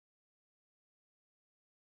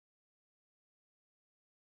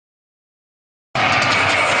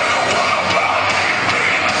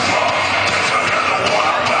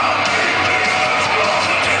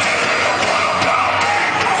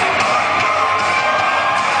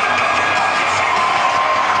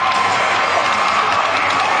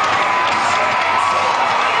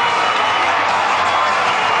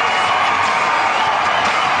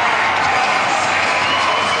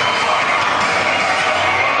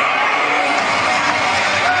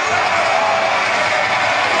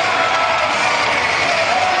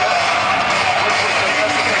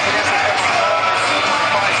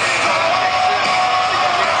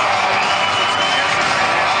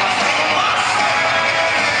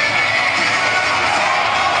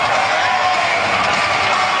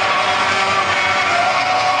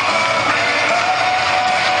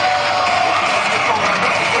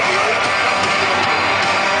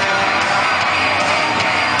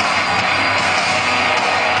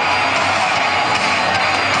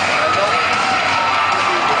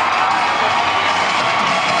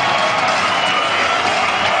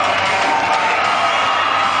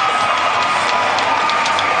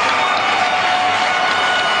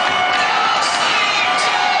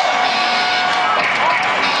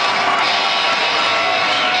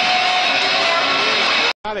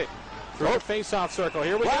face-off circle.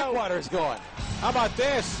 Here we go. Blackwater's going. How about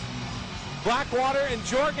this? Blackwater and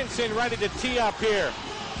Jorgensen ready to tee up here.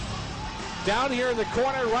 Down here in the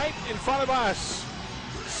corner, right in front of us.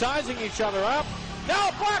 Sizing each other up.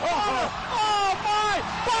 Now Blackwater! Oh my!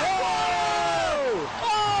 Blackwater!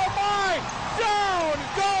 Oh my! Down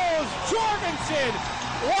goes Jorgensen!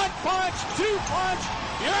 One punch, two punch,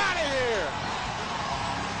 you're out of here!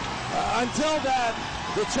 Until that,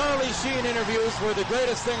 the Charlie Sheen interviews were the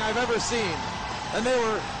greatest thing I've ever seen. And they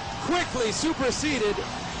were quickly superseded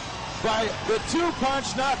by the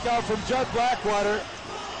two-punch knockout from Judd Blackwater.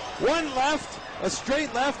 One left, a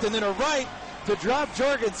straight left, and then a right to drop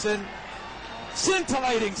Jorgensen.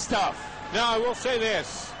 Scintillating stuff. Now, I will say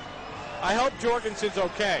this. I hope Jorgensen's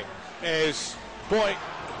okay. Boy,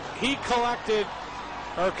 he connected,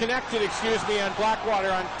 on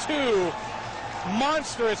Blackwater on two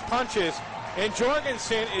monstrous punches, and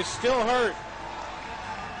Jorgensen is still hurt.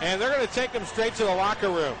 And they're going to take him straight to the locker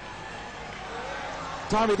room.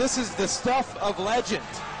 Tommy, this is the stuff of legend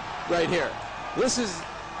right here. This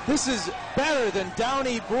is better than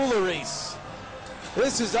Downey Boularus.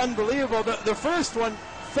 This is unbelievable. The first one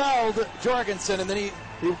felled Jorgensen, and then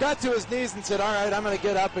he got to his knees and said, all right, I'm going to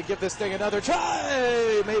get up and give this thing another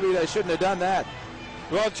try. Maybe I shouldn't have done that.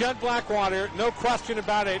 Well, Judd Blackwater, no question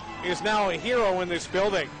about it, is now a hero in this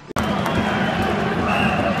building.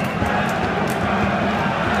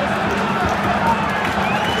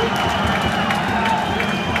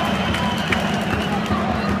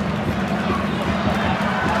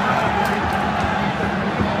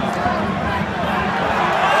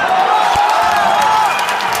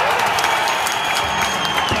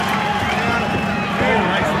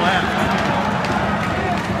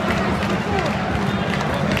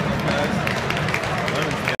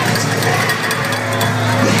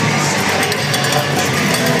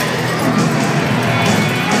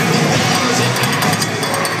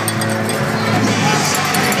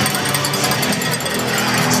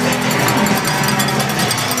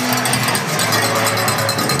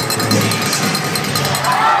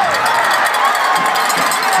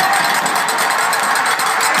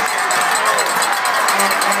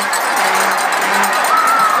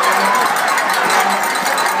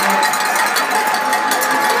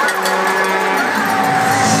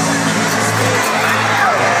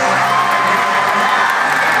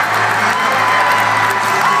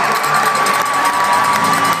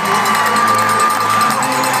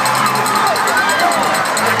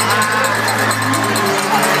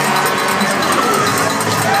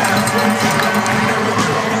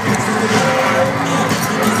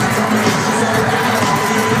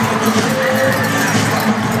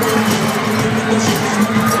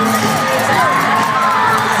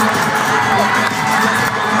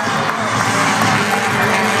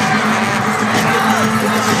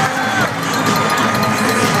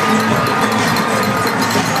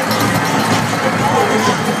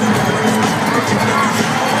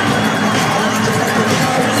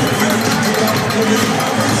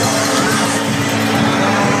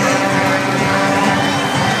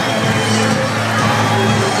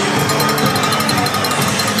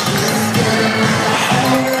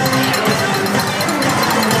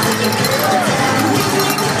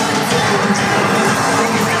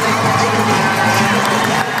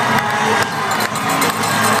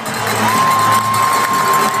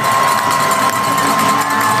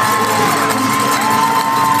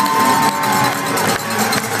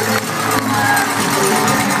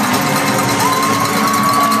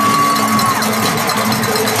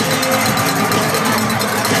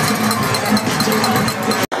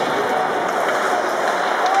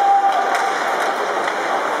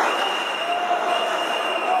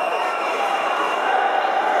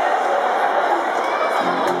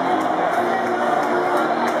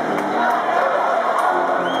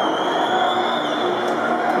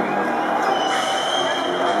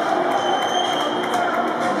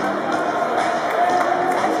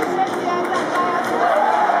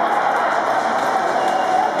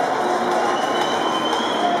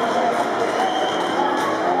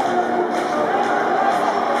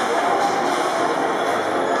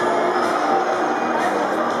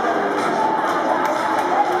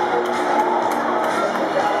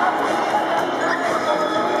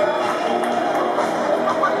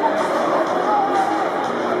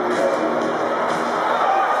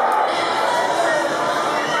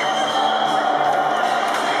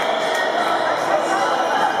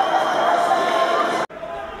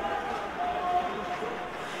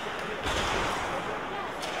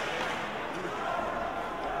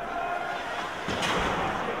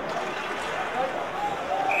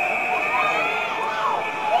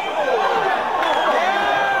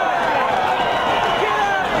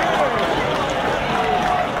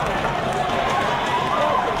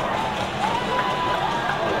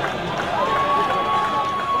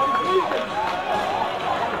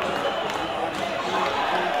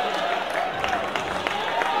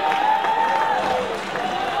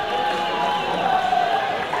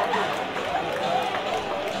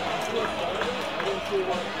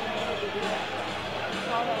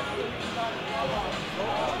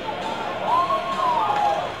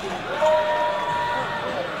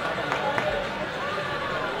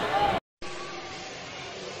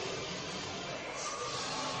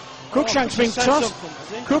 Cruikshank's been tossed.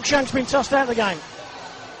 Cruikshank's been tossed out of the game.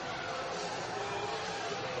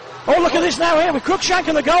 Oh, look at this now here with Cruikshank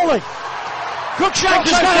and the goalie. Cruikshank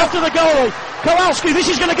has gone after the goalie. Kowalski, this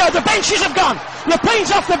is going to go. The benches have gone.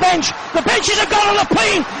 Lepine's off the bench. The benches have gone to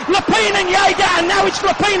Lepine and Jaeger, and now it's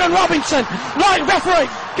Lepine and Robinson. Right, referee,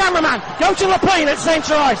 cameraman, go to Lepine at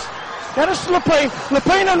centre ice. Get us to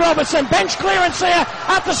Lepine and Robinson. Bench clearance here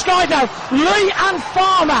at the Skydome. Lee and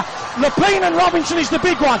Farmer. Lepine and Robinson is the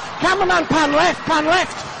big one. Cameraman, pan left.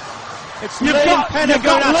 You've got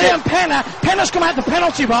Lee and Penner. Penner's come out the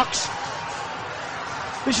penalty box.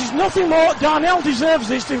 This is nothing more. Darnell deserves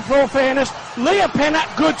this, in full fairness. Lee and Penner,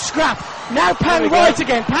 good scrap. Now pan right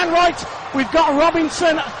again. Pan right. We've got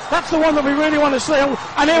Robinson. That's the one that we really want to see.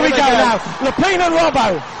 And here we go now. Lepine and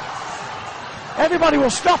Robbo. Everybody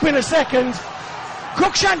will stop in a second.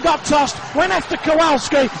 Cruikshank got tossed, went after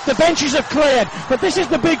Kowalski. The benches have cleared. But this is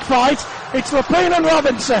the big fight. It's Lepine and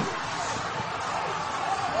Robinson.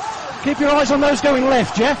 Keep your eyes on those going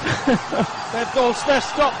left, Jeff. They're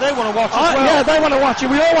stopped. They want to watch as well. Yeah, they want to watch it.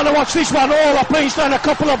 We all want to watch this one. Oh, Lepine's throwing a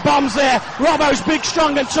couple of bombs there. Robbo's big,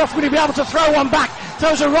 strong and tough. Will he be able to throw one back?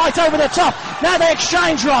 Throws it right over the top. Now they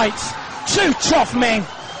exchange rights. Two tough men.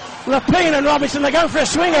 Lepine and Robinson, they're going for a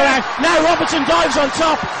swing around. Now Robinson dives on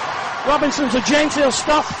top. Robinson's a gent, he'll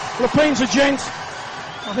stop. Lepine's a gent.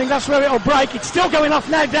 I think that's where it'll break. It's still going off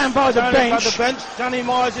now down by the bench. Danny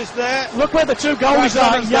Myers is there. Look where the two goalies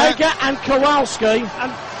are, Jaeger and Kowalski.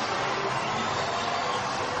 And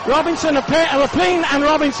Robinson, Lepine and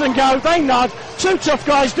Robinson go. They nod. Two tough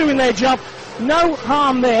guys doing their job. No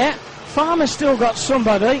harm there. Farmer's still got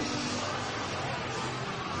somebody.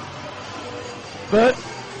 But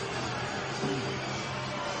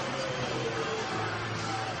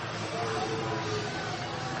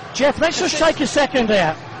Jeff, let's just take a second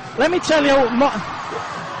there. Let me tell you,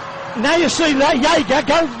 now you see that Jaeger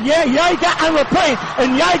go, Jaeger and Lepine,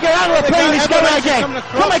 and Jaeger and Lepine is going again.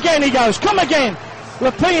 Come again, he goes, come again.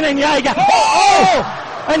 Lepine and Jaeger.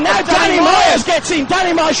 Oh! And now Danny Myers gets in.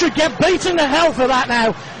 Danny Myers should get beaten to hell for that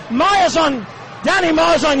now. Danny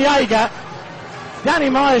Myers on Jaeger. Danny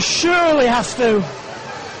Myers surely has to.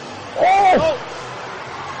 Oh!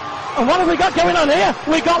 And what have we got going on here?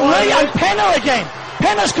 We got Lee and Penner again.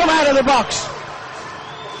 Penner's come out of the box.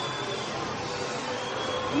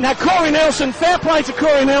 Now Corey Nelson, fair play to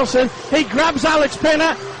Corey Nelson. He grabs Alex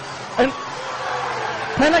Penner, and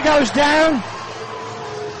Penner goes down.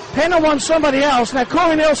 Penner wants somebody else. Now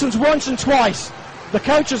Corey Nelson's once and twice. The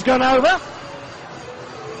coach has gone over.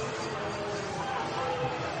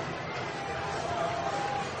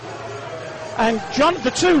 And John,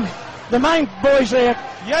 the main boys there.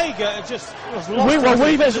 Jaeger just was lost.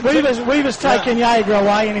 Weaver's taken Jaeger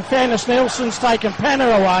away, and in fairness, Nelson's taken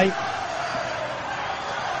Penner away.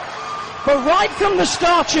 But right from the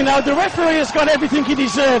start, you know, the referee has got everything he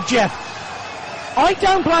deserved, Jeff. I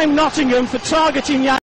don't blame Nottingham for targeting Jaeger.